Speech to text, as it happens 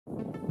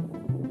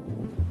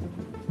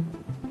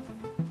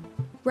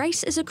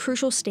rice is a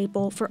crucial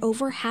staple for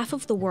over half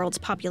of the world's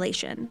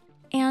population.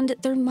 And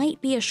there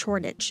might be a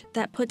shortage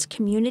that puts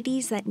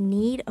communities that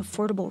need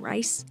affordable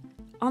rice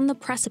on the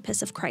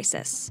precipice of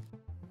crisis.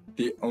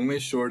 The only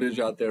shortage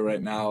out there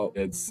right now,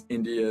 it's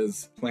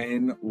India's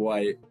plain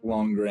white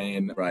long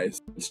grain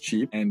rice. It's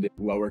cheap and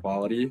lower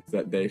quality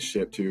that they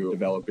ship to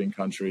developing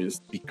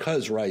countries.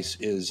 Because rice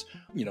is,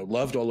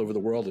 loved all over the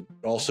world, it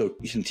also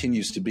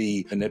continues to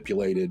be a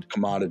manipulated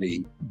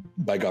commodity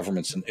by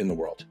governments in the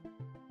world.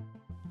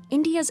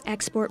 India's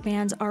export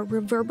bans are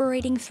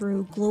reverberating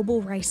through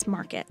global rice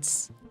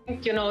markets.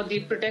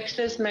 The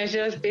protectionist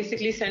measures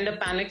basically send a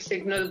panic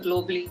signal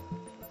globally.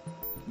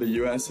 The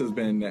U.S. has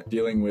been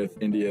dealing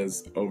with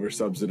India's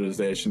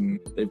oversubsidization.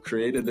 They've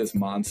created this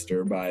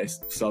monster by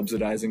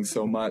subsidizing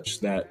so much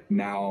that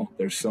now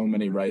there's so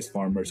many rice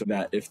farmers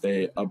that if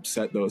they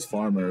upset those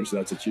farmers,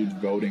 that's a huge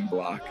voting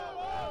bloc.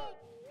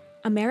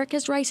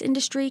 America's rice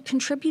industry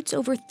contributes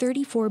over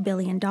 $34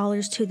 billion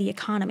to the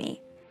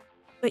economy.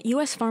 But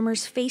U.S.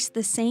 farmers face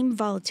the same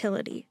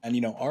volatility.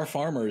 And our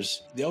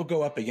farmers, they'll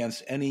go up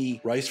against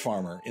any rice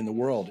farmer in the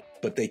world,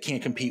 but they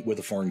can't compete with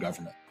a foreign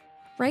government.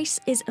 Rice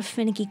is a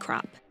finicky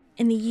crop,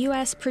 and the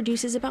U.S.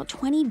 produces about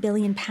 20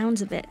 billion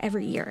pounds of it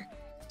every year,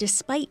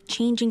 despite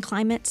changing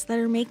climates that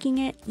are making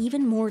it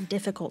even more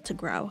difficult to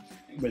grow.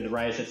 With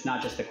rice, it's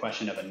not just a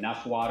question of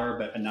enough water,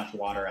 but enough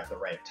water at the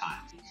right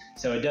time.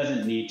 So it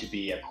doesn't need to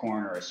be a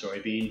corn or a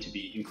soybean to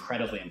be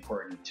incredibly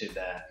important to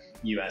the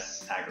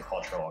U.S.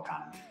 agricultural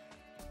economy.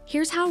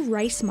 Here's how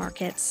rice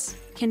markets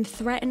can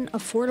threaten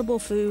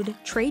affordable food,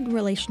 trade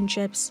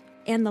relationships,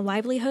 and the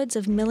livelihoods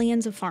of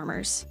millions of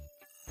farmers.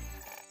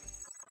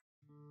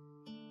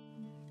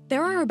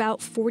 There are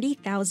about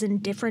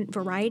 40,000 different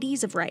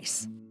varieties of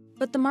rice,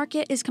 but the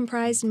market is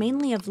comprised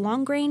mainly of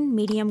long grain,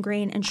 medium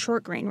grain, and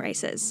short grain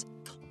rices,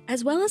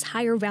 as well as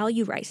higher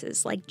value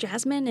rices like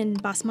jasmine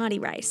and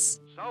basmati rice.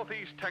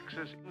 Southeast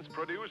Texas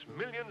produce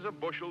millions of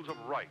bushels of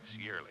rice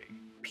yearly.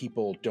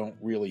 People don't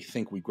really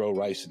think we grow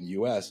rice in the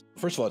U.S.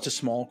 First of all, it's a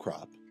small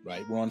crop,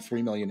 right? We're on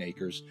 3 million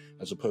acres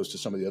as opposed to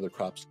some of the other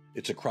crops.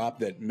 It's a crop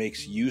that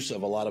makes use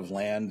of a lot of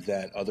land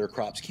that other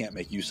crops can't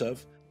make use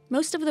of.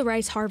 Most of the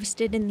rice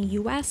harvested in the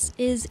U.S.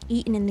 is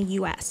eaten in the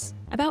U.S.,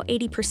 about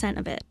 80%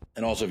 of it.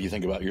 And also, if you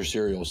think about your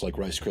cereals like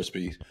Rice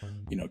Krispies,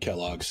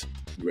 Kellogg's.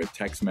 With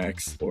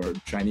Tex-Mex or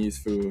Chinese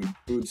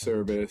food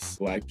service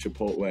like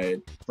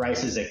Chipotle.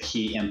 Rice is a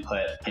key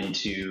input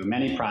into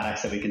many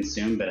products that we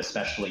consume, but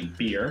especially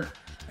beer.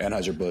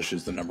 Anheuser-Busch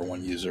is the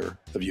 #1 user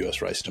of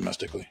U.S. rice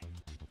domestically.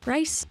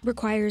 Rice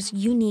requires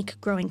unique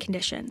growing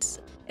conditions.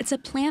 It's a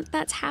plant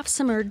that's half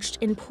submerged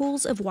in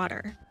pools of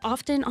water,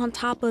 often on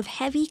top of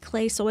heavy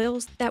clay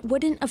soils that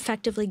wouldn't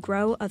effectively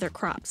grow other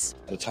crops.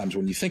 At times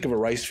when you think of a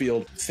rice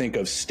field, think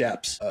of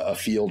steppes, a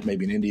field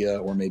maybe in India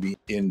or maybe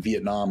in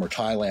Vietnam or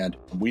Thailand.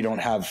 We don't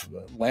have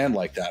land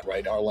like that,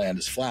 right? Our land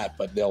is flat,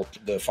 but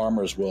the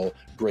farmers will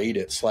grade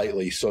it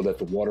slightly so that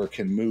the water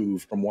can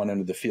move from one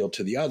end of the field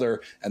to the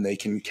other and they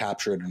can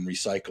capture it and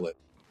recycle it.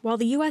 While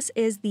the U.S.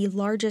 is the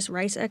largest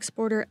rice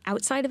exporter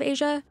outside of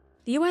Asia,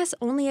 the U.S.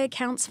 only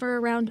accounts for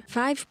around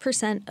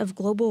 5% of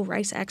global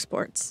rice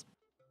exports.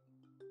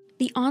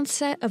 The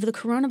onset of the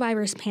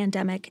coronavirus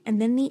pandemic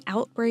and then the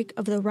outbreak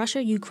of the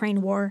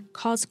Russia-Ukraine war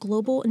caused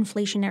global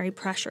inflationary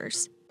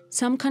pressures.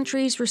 Some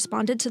countries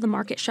responded to the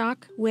market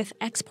shock with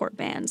export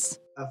bans.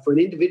 For an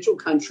individual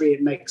country,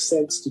 it makes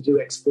sense to do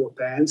export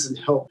bans and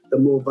help the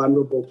more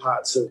vulnerable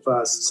parts of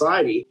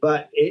society.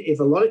 But if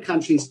a lot of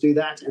countries do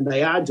that, and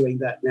they are doing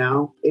that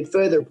now, it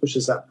further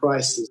pushes up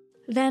prices.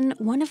 Then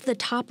one of the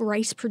top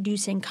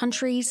rice-producing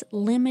countries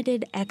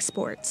limited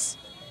exports.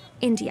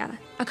 India,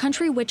 a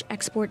country which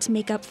exports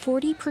make up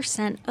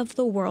 40% of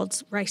the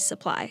world's rice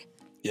supply.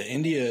 Yeah,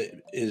 India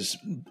is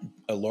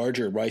a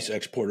larger rice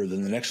exporter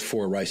than the next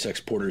 4 rice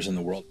exporters in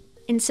the world.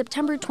 In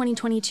September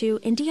 2022,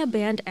 India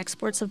banned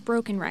exports of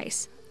broken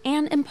rice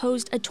and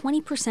imposed a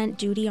 20%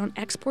 duty on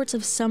exports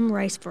of some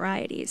rice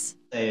varieties.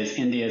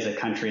 India is a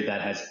country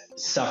that has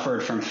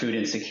suffered from food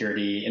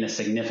insecurity in a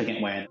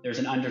significant way. There's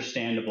an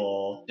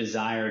understandable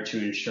desire to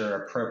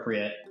ensure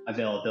appropriate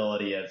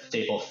availability of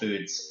staple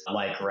foods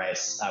like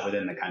rice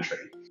within the country.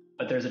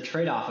 But there's a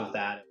trade-off of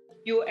that.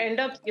 You end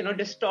up,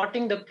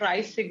 distorting the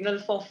price signal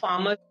for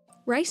farmers.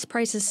 Rice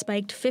prices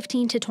spiked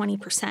 15 to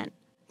 20%.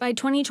 By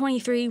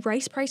 2023,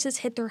 rice prices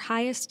hit their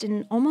highest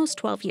in almost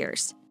 12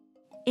 years.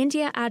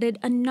 India added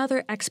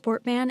another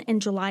export ban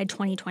in July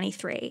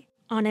 2023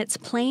 on its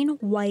plain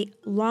white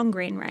long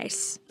grain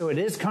rice. So it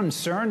is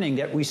concerning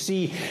that we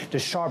see the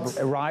sharp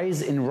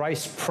rise in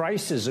rice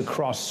prices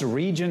across the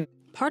region.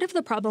 Part of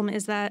the problem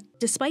is that,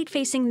 despite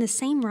facing the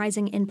same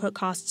rising input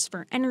costs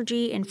for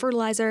energy and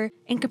fertilizer,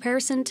 in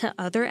comparison to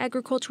other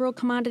agricultural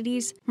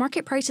commodities,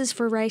 market prices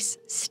for rice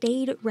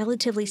stayed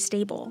relatively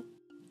stable,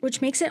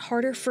 which makes it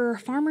harder for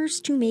farmers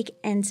to make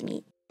ends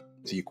meet.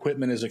 The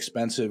equipment is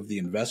expensive, the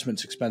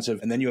investment's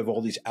expensive, and then you have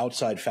all these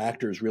outside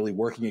factors really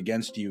working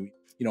against you.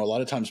 A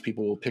lot of times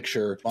people will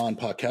picture Bon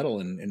Pa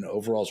Kettle in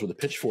overalls with a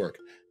pitchfork.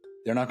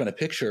 They're not going to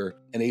picture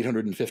an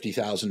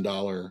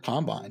 $850,000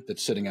 combine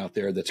that's sitting out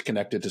there that's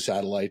connected to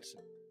satellites.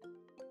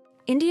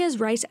 India's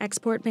rice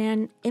export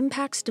ban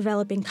impacts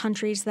developing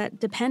countries that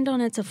depend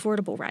on its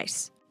affordable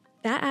rice.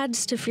 That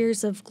adds to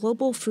fears of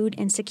global food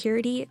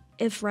insecurity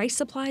if rice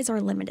supplies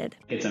are limited.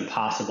 It's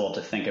impossible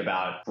to think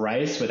about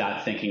rice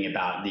without thinking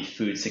about the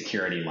food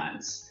security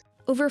lens.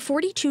 Over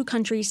 42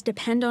 countries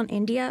depend on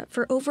India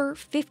for over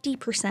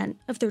 50%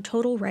 of their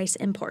total rice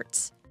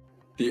imports.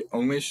 The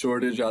only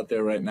shortage out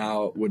there right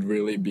now would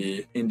really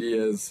be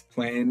India's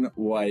plain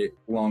white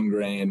long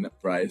grain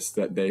rice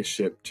that they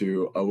ship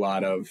to a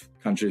lot of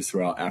countries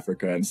throughout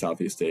Africa and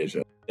Southeast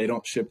Asia. They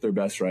don't ship their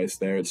best rice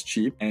there. It's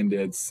cheap and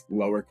it's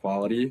lower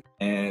quality.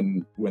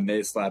 And when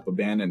they slap a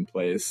ban in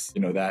place,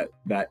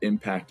 that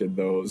impacted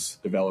those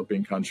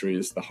developing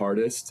countries the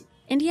hardest.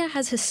 India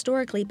has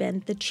historically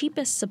been the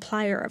cheapest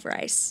supplier of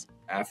rice.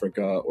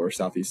 Africa or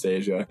Southeast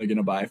Asia, they're going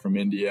to buy from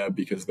India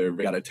because they've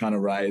got a ton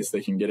of rice.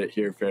 They can get it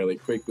here fairly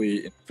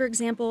quickly. For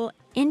example,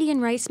 Indian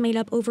rice made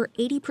up over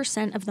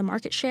 80% of the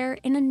market share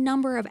in a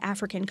number of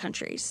African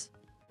countries.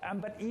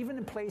 But even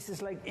in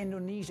places like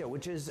Indonesia,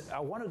 which is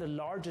one of the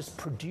largest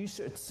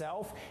producer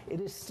itself, it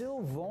is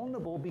still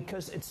vulnerable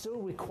because it still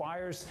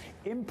requires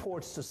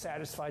imports to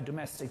satisfy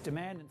domestic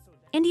demand.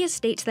 India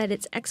states that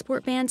its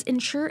export bans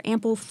ensure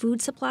ample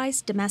food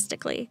supplies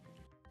domestically.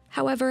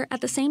 However,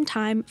 at the same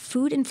time,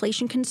 food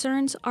inflation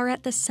concerns are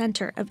at the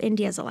center of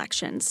India's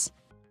elections.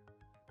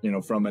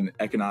 From an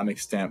economic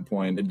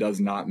standpoint, it does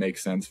not make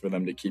sense for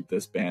them to keep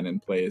this ban in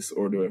place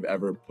or to have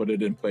ever put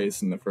it in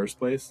place in the first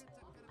place.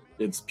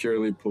 It's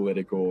purely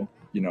political.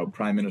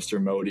 Prime Minister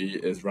Modi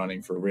is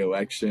running for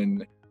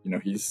re-election.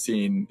 He's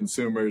seen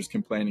consumers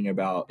complaining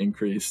about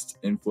increased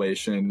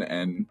inflation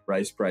and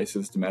rice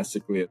prices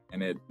domestically.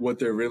 And what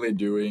they're really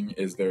doing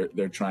is they're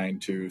trying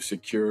to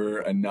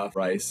secure enough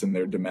rice in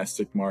their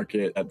domestic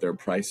market that their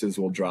prices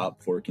will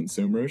drop for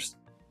consumers.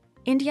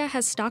 India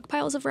has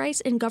stockpiles of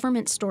rice in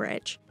government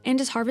storage and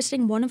is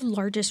harvesting one of the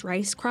largest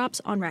rice crops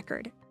on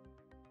record.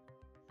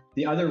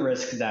 The other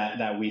risks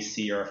that we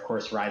see are, of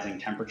course, rising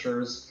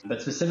temperatures,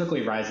 but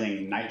specifically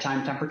rising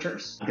nighttime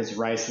temperatures, because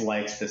rice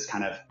likes this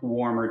kind of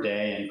warmer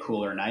day and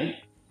cooler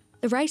night.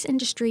 The rice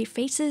industry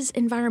faces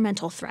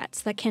environmental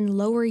threats that can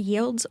lower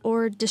yields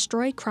or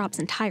destroy crops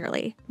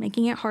entirely,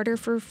 making it harder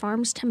for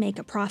farms to make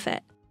a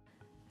profit.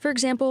 For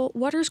example,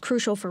 water is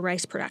crucial for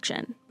rice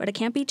production, but it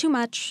can't be too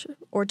much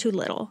or too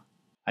little.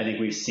 I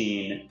think we've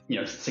seen,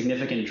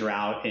 significant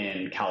drought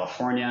in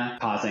California,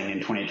 causing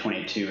in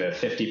 2022 a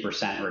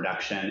 50%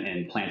 reduction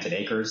in planted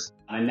acres.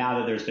 And now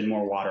that there's been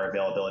more water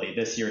availability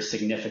this year,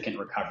 significant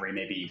recovery,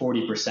 maybe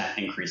 40%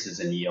 increases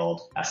in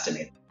yield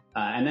estimated.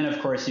 And then, of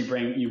course, you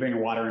bring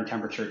water and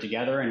temperature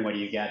together, and what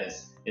you get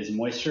is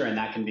moisture, and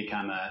that can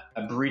become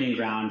a breeding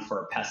ground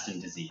for pest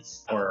and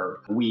disease,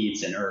 or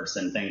weeds and herbs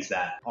and things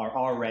that are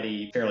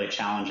already fairly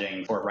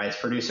challenging for rice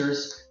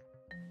producers.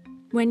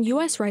 When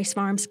U.S. rice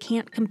farms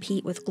can't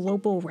compete with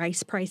global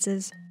rice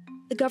prices,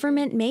 the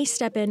government may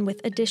step in with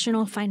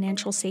additional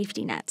financial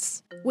safety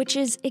nets, which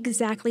is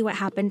exactly what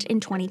happened in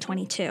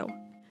 2022.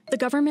 The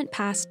government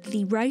passed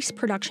the Rice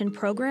Production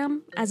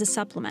Program as a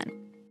supplement.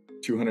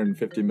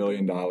 $250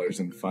 million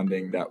in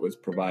funding that was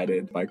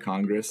provided by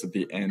Congress at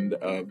the end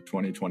of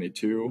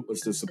 2022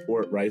 was to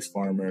support rice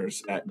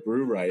farmers that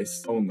grew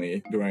rice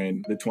only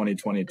during the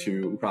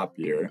 2022 crop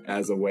year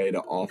as a way to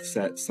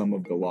offset some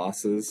of the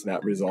losses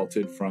that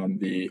resulted from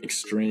the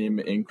extreme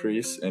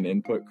increase in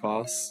input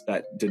costs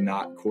that did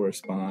not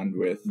correspond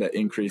with the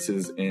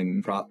increases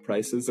in crop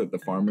prices that the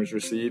farmers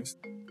received.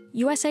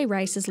 USA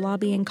Rice is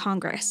lobbying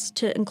Congress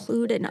to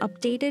include an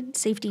updated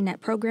safety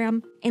net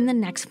program in the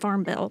next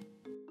Farm Bill.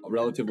 A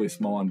relatively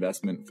small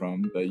investment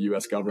from the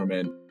U.S.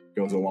 government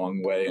goes a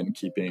long way in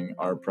keeping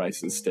our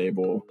prices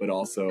stable, but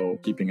also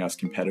keeping us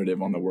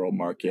competitive on the world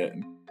market.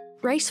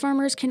 Rice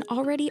farmers can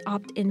already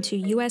opt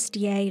into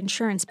USDA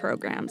insurance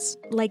programs,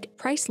 like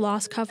price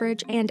loss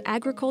coverage and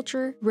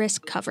agriculture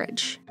risk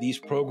coverage. These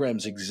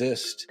programs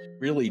exist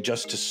really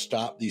just to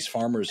stop these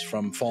farmers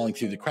from falling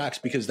through the cracks,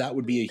 because that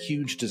would be a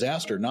huge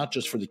disaster, not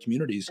just for the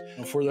communities,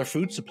 but for their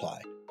food supply.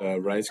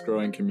 Rice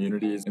growing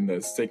communities in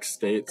the 6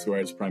 states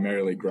where it's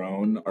primarily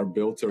grown are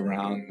built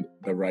around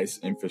the rice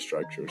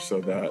infrastructure.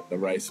 So the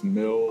rice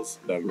mills,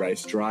 the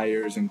rice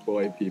dryers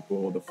employ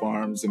people, the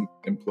farms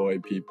employ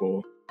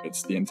people.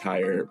 It's the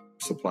entire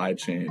supply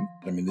chain.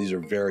 I mean, these are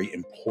very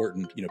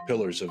important,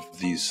 pillars of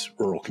these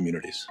rural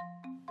communities.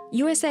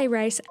 USA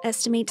Rice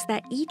estimates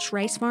that each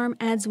rice farm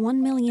adds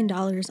 $1 million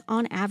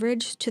on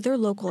average to their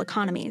local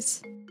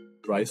economies.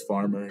 Rice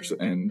farmers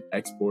and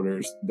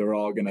exporters, they're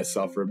all going to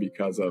suffer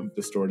because of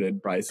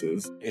distorted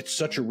prices. It's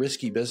such a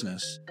risky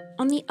business.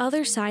 On the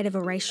other side of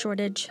a rice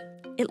shortage,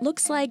 it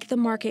looks like the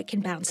market can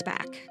bounce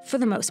back, for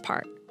the most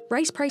part.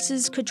 Rice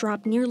prices could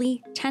drop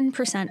nearly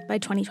 10% by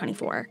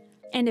 2024.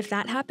 And if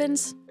that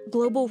happens,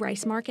 global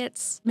rice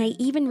markets may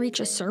even reach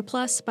a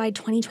surplus by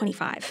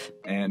 2025.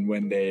 And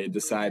when they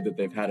decide that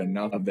they've had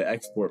enough of the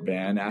export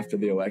ban after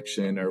the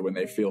election, or when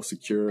they feel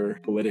secure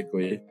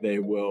politically, they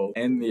will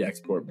end the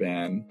export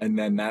ban. And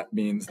then that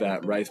means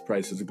that rice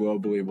prices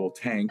globally will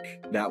tank.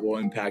 That will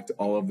impact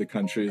all of the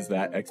countries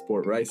that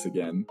export rice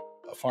again.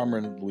 A farmer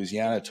in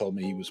Louisiana told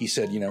me, he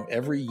said,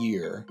 every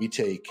year we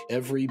take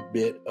every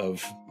bit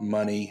of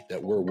money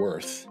that we're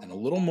worth and a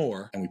little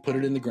more, and we put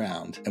it in the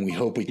ground, and we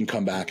hope we can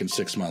come back in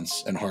 6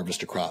 months and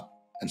harvest a crop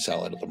and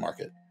sell it at the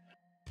market.